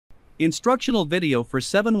Instructional video for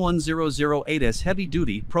 71008's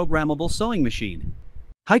heavy-duty programmable sewing machine.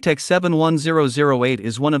 HighTex 71008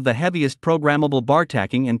 is one of the heaviest programmable bar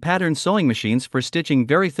tacking and pattern sewing machines for stitching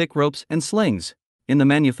very thick ropes and slings. In the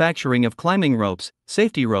manufacturing of climbing ropes,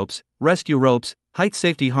 safety ropes, rescue ropes, height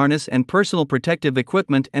safety harness and personal protective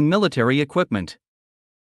equipment and military equipment.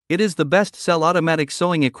 It is the best-sell automatic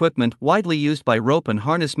sewing equipment widely used by rope and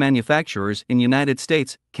harness manufacturers in United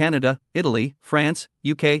States, Canada, Italy, France,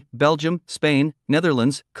 UK, Belgium, Spain,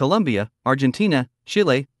 Netherlands, Colombia, Argentina,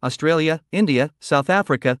 Chile, Australia, India, South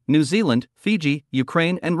Africa, New Zealand, Fiji,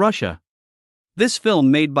 Ukraine and Russia. This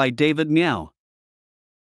film made by David Meow.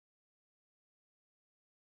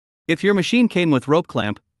 If your machine came with rope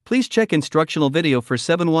clamp, please check instructional video for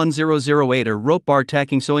 71008 or rope bar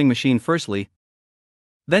tacking sewing machine firstly.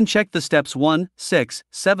 Then check the steps 1, 6,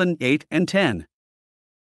 7, 8, and 10.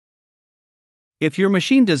 If your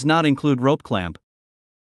machine does not include rope clamp,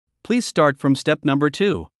 please start from step number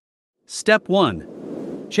 2. Step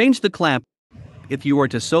 1. Change the clamp. If you are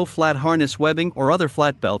to sew flat harness webbing or other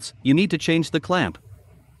flat belts, you need to change the clamp.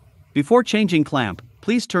 Before changing clamp,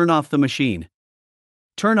 please turn off the machine.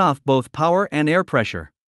 Turn off both power and air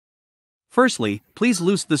pressure. Firstly, please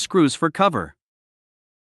loose the screws for cover.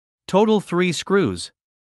 Total 3 screws.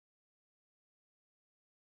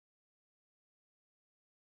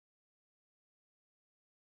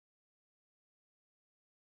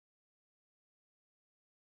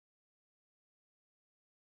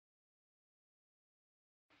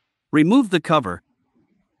 Remove the cover.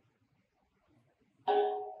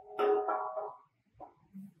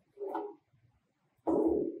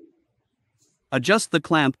 Adjust the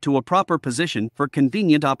clamp to a proper position for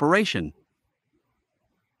convenient operation.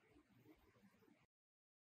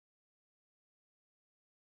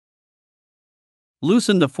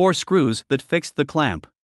 Loosen the 4 screws that fixed the clamp.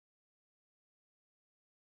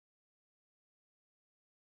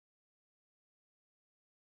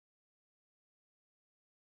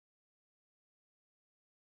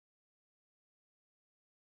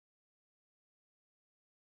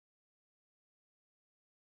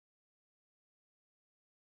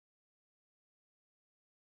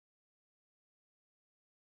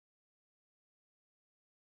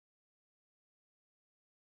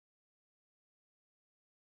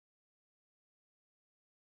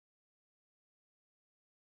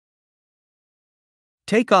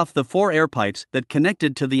 Take off the 4 air pipes that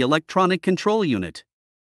connected to the electronic control unit.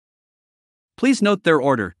 Please note their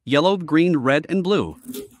order: yellow, green, red, and blue.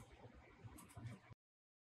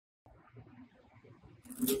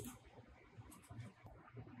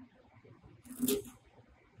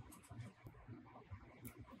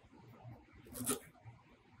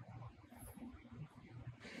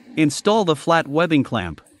 Install the flat webbing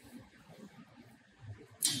clamp.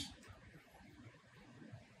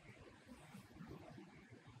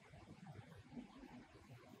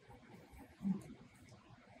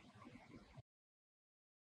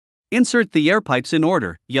 Insert the air pipes in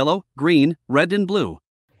order: yellow, green, red, and blue.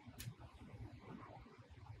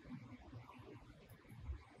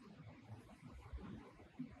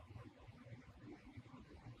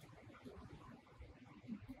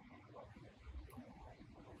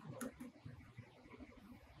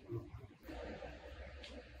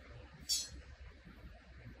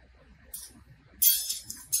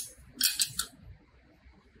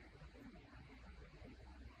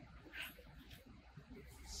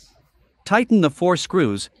 Tighten the 4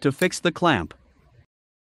 screws to fix the clamp.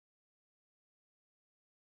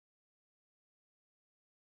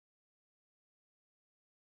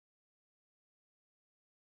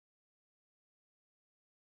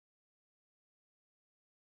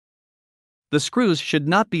 The screws should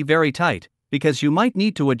not be very tight, because you might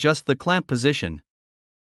need to adjust the clamp position.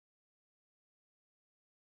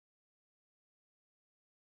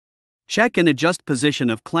 Check and adjust position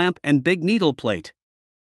of clamp and big needle plate.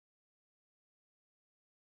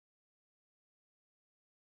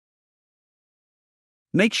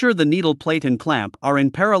 Make sure the needle plate and clamp are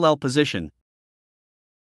in parallel position.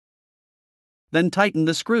 Then tighten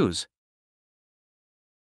the screws.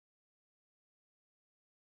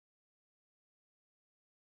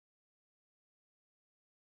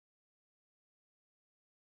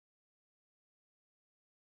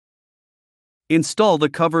 Install the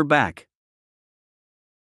cover back.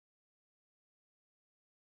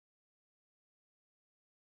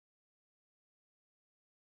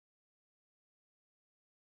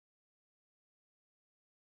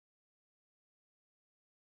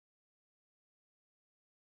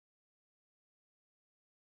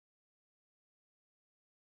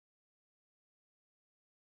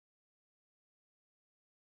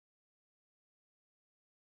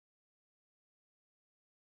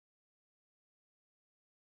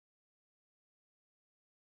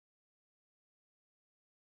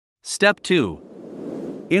 Step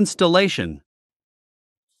 2. Installation.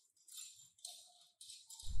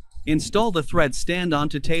 Install the thread stand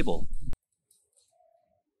onto table.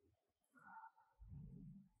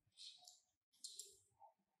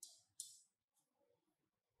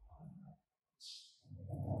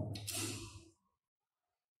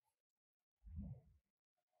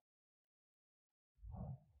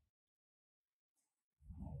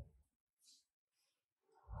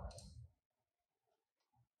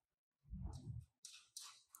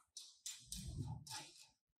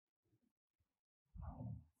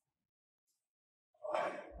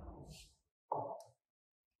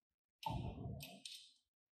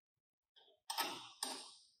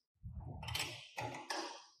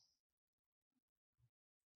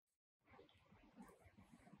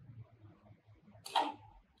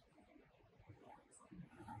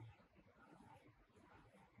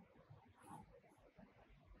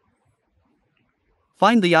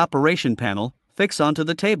 Find the operation panel, fix onto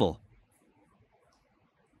the table.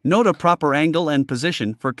 Note a proper angle and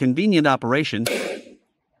position for convenient operation.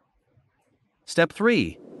 Step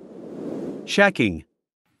 3. Checking.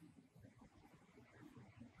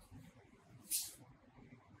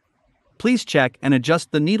 Please check and adjust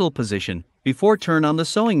the needle position before turn on the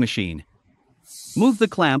sewing machine. Move the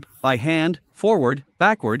clamp by hand, forward,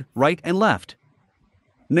 backward, right and left.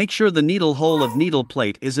 Make sure the needle hole of needle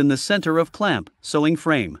plate is in the center of clamp, sewing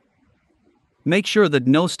frame. Make sure that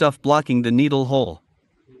no stuff blocking the needle hole.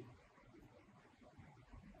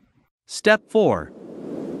 Step 4.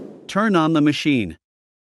 Turn on the machine.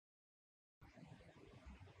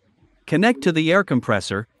 Connect to the air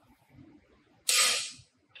compressor.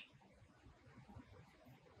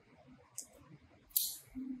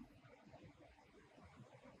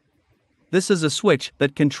 This is a switch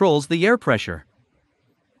that controls the air pressure.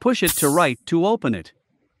 Push it to right to open it.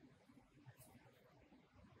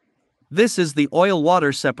 This is the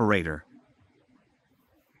oil-water separator.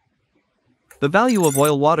 The value of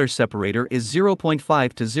oil-water separator is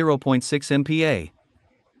 0.5 to 0.6 MPa.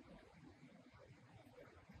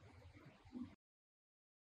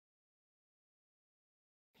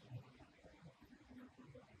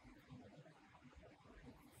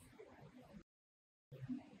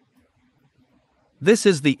 This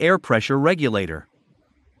is the air pressure regulator.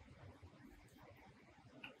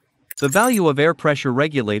 The value of air pressure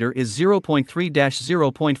regulator is 0.3 to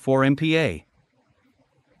 0.4 MPa.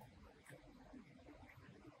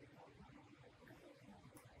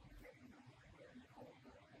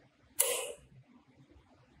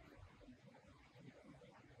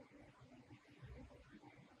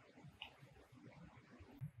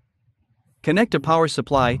 Connect to power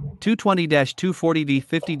supply, 220-240V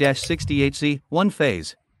 50-60 HZ, 1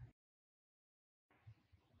 phase.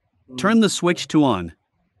 Turn the switch to on.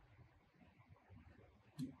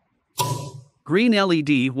 Green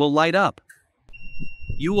LED will light up.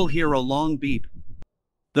 You will hear a long beep.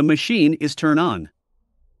 The machine is turned on.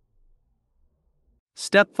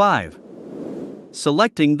 Step 5.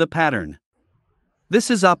 Selecting the pattern. This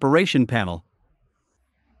is operation panel.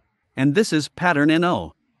 And this is pattern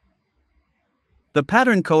NO. The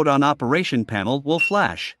pattern code on operation panel will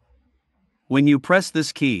flash. When you press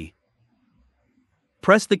this key,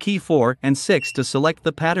 press the key 4 and 6 to select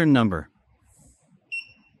the pattern number.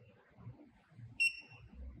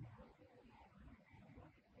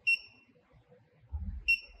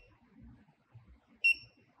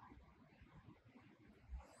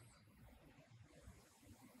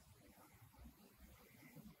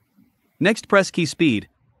 Next, press key speed.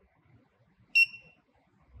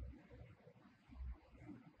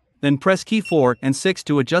 Then press key 4 and 6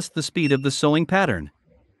 to adjust the speed of the sewing pattern.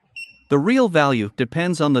 The real value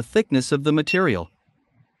depends on the thickness of the material.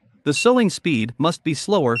 The sewing speed must be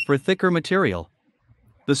slower for thicker material.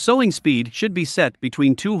 The sewing speed should be set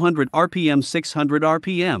between 200 RPM 600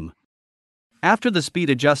 RPM. After the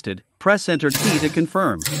speed adjusted, press Enter key to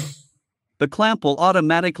confirm. The clamp will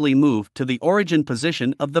automatically move to the origin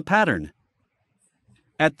position of the pattern.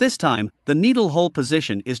 At this time, the needle hole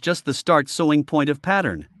position is just the start sewing point of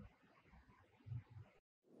pattern.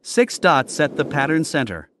 6 dots set the pattern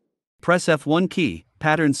center. Press F1 key,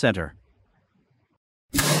 pattern center.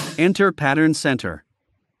 Enter pattern center.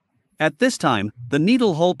 At this time, the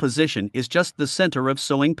needle hole position is just the center of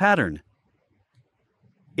sewing pattern.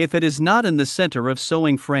 If it is not in the center of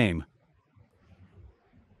sewing frame,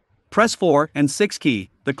 press 4 and 6 key,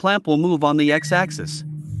 the clamp will move on the X-axis.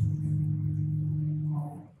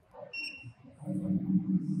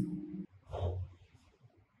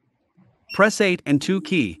 Press 8 and 2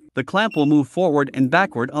 key, the clamp will move forward and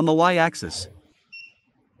backward on the Y-axis.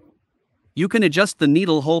 You can adjust the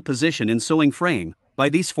needle hole position in sewing frame by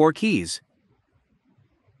these 4 keys.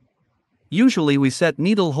 Usually we set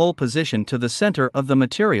needle hole position to the center of the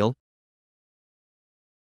material,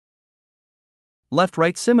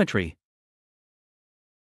 left-right symmetry.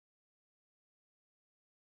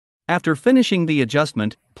 After finishing the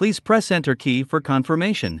adjustment, please press Enter key for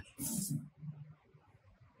confirmation.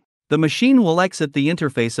 The machine will exit the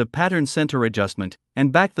interface of pattern center adjustment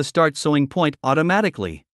and back the start sewing point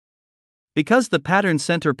automatically. Because the pattern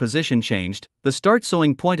center position changed, the start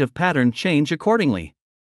sewing point of pattern change accordingly.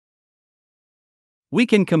 We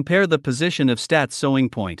can compare the position of stat sewing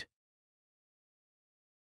point.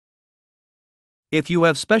 If you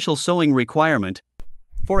have special sewing requirement,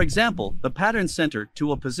 for example, the pattern center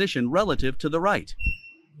to a position relative to the right,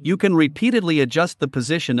 you can repeatedly adjust the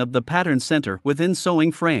position of the pattern center within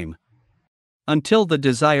sewing frame until the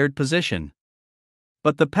desired position.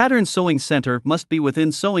 But the pattern sewing center must be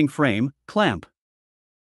within sewing frame, clamp.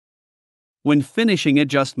 When finishing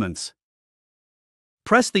adjustments,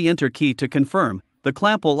 press the Enter key to confirm. The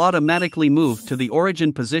clamp will automatically move to the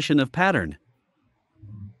origin position of pattern.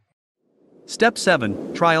 Step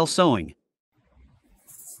 7. Trial sewing.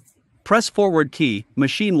 Press forward key,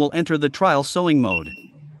 machine will enter the trial sewing mode.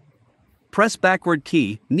 Press backward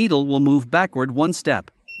key, needle will move backward 1 step.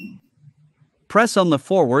 Press on the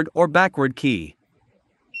forward or backward key.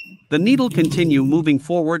 The needle continue moving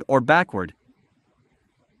forward or backward.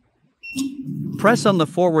 Press on the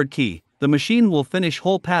forward key, the machine will finish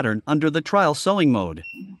whole pattern under the trial sewing mode.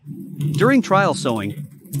 During trial sewing,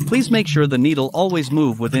 please make sure the needle always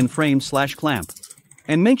move within frame/clamp.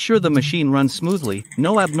 And make sure the machine runs smoothly,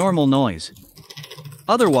 no abnormal noise.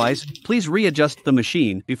 Otherwise, please readjust the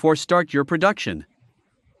machine before start your production.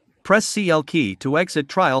 Press CL key to exit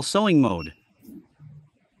trial sewing mode.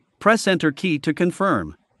 Press Enter key to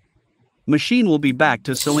confirm. Machine will be back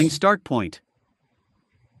to sewing start point.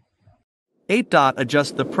 8.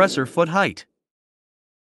 Adjust the presser foot height.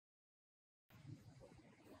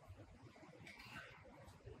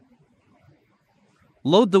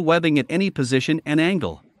 Load the webbing at any position and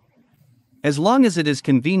angle. As long as it is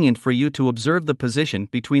convenient for you to observe the position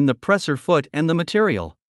between the presser foot and the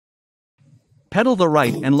material. Pedal the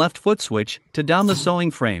right and left foot switch to down the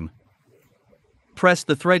sewing frame. Press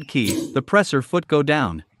the thread key, the presser foot go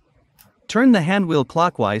down. Turn the handwheel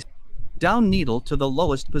clockwise, down needle to the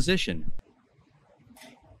lowest position.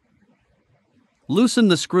 Loosen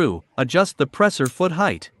the screw, adjust the presser foot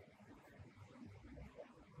height.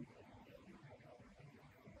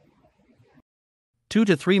 (2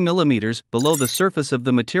 to 3 millimeters) below the surface of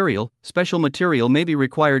the material. Special material may be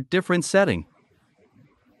required different setting.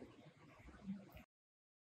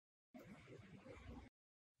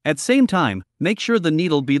 At same time, make sure the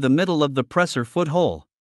needle be the middle of the presser foot hole.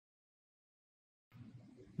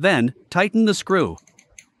 Then, tighten the screw.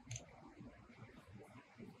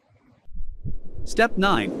 Step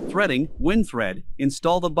 9. Threading, wind thread.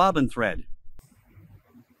 Install the bobbin thread.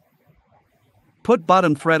 Put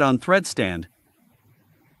bottom thread on thread stand.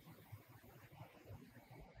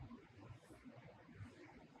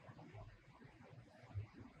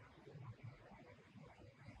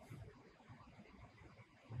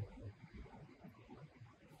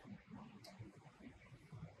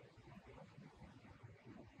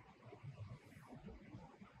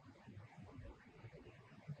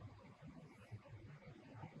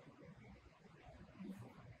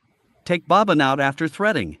 Take bobbin out after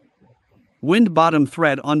threading. Wind bottom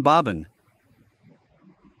thread on bobbin.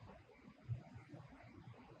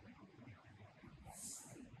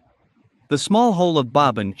 The small hole of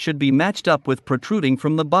bobbin should be matched up with protruding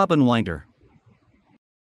from the bobbin winder.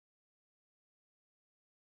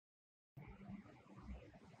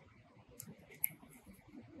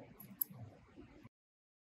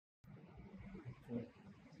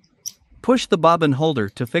 Push the bobbin holder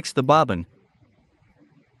to fix the bobbin.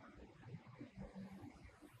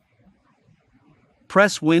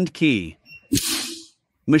 Press wind key.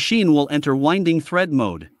 Machine will enter winding thread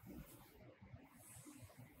mode.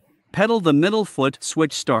 Pedal the middle foot,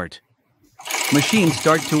 switch start. Machine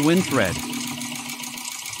start to wind thread.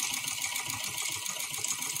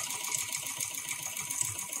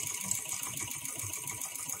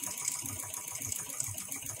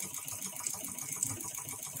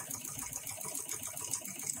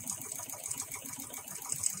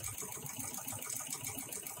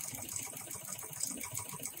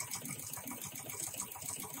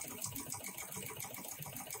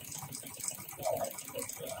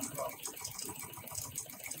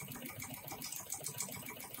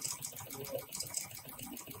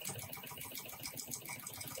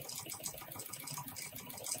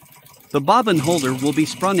 The bobbin holder will be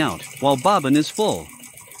sprung out while bobbin is full.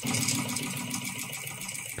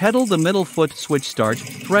 Pedal the middle foot switch start,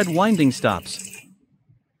 thread winding stops.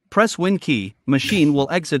 Press Win key, machine will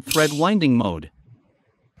exit thread winding mode.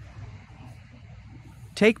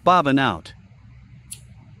 Take bobbin out.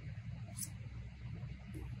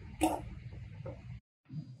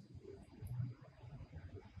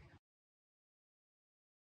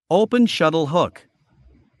 Open shuttle hook.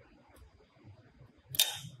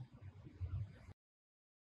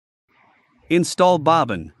 Install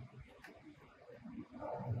bobbin.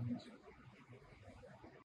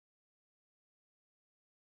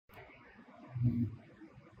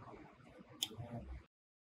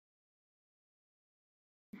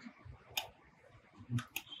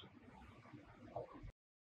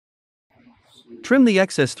 Trim the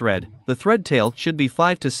excess thread. The thread tail should be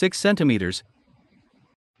 5 to 6 centimeters.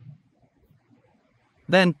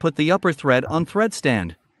 Then put the upper thread on thread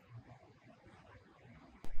stand.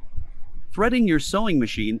 Threading your sewing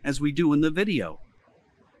machine as we do in the video.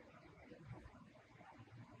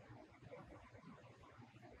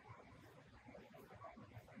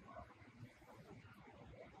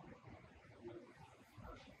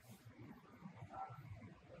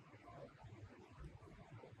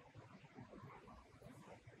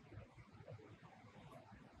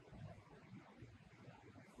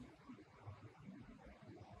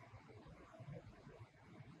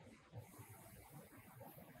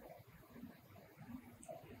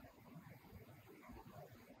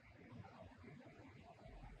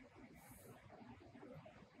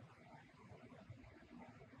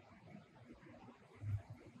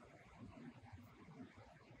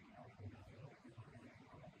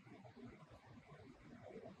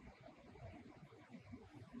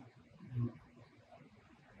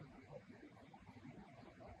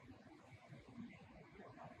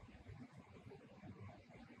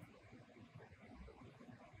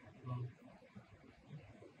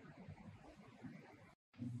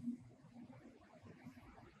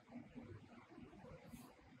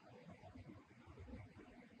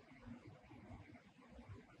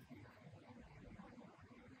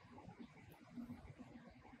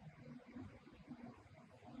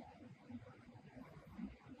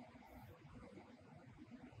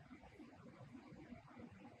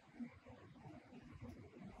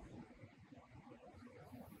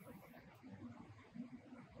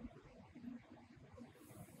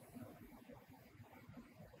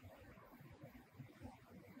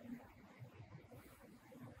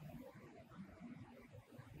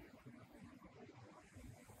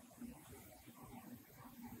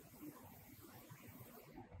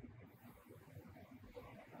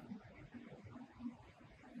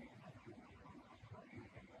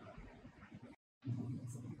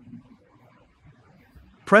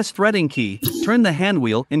 Press threading key, turn the hand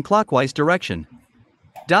wheel in clockwise direction.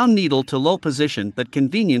 Down needle to low position that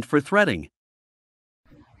convenient for threading.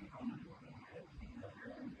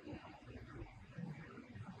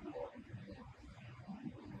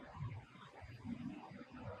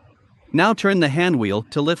 Now turn the hand wheel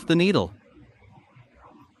to lift the needle.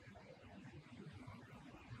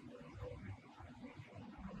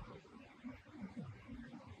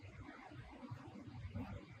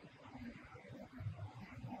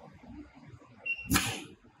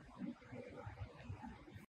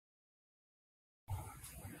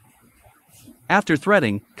 After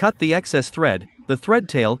threading, cut the excess thread. The thread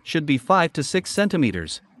tail should be 5 to 6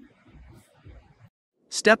 centimeters.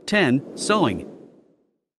 Step 10, Sewing.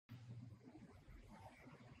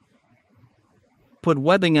 Put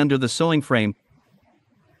webbing under the sewing frame.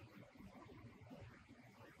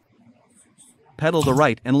 Pedal the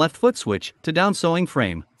right and left foot switch to down sewing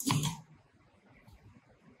frame.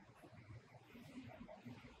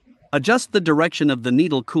 Adjust the direction of the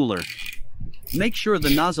needle cooler. Make sure the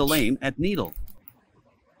nozzle aim at needle.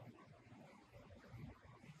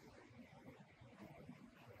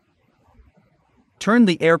 Turn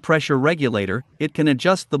the air pressure regulator, it can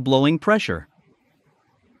adjust the blowing pressure.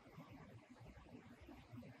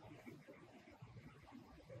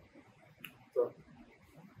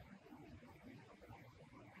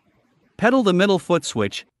 Pedal the middle foot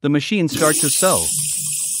switch, the machine starts to sew.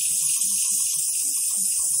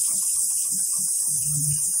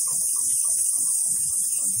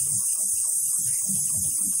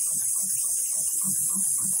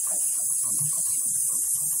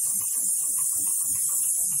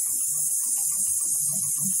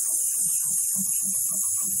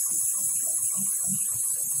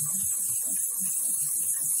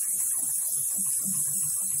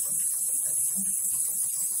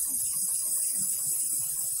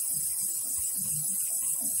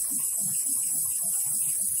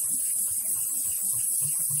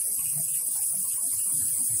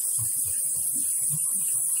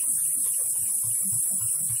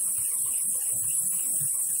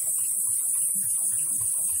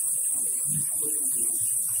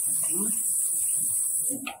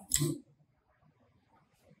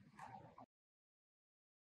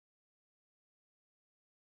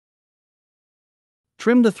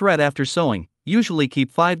 Trim the thread after sewing, usually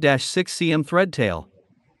keep 5-6 cm thread tail.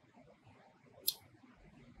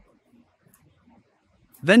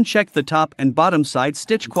 Then check the top and bottom side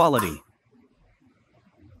stitch quality.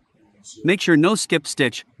 Make sure no skip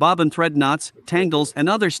stitch, bobbin thread knots, tangles and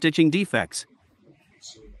other stitching defects.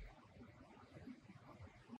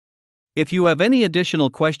 If you have any additional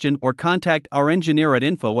question or contact our engineer at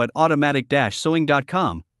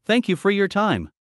info@automatic-sewing.com. Thank you for your time.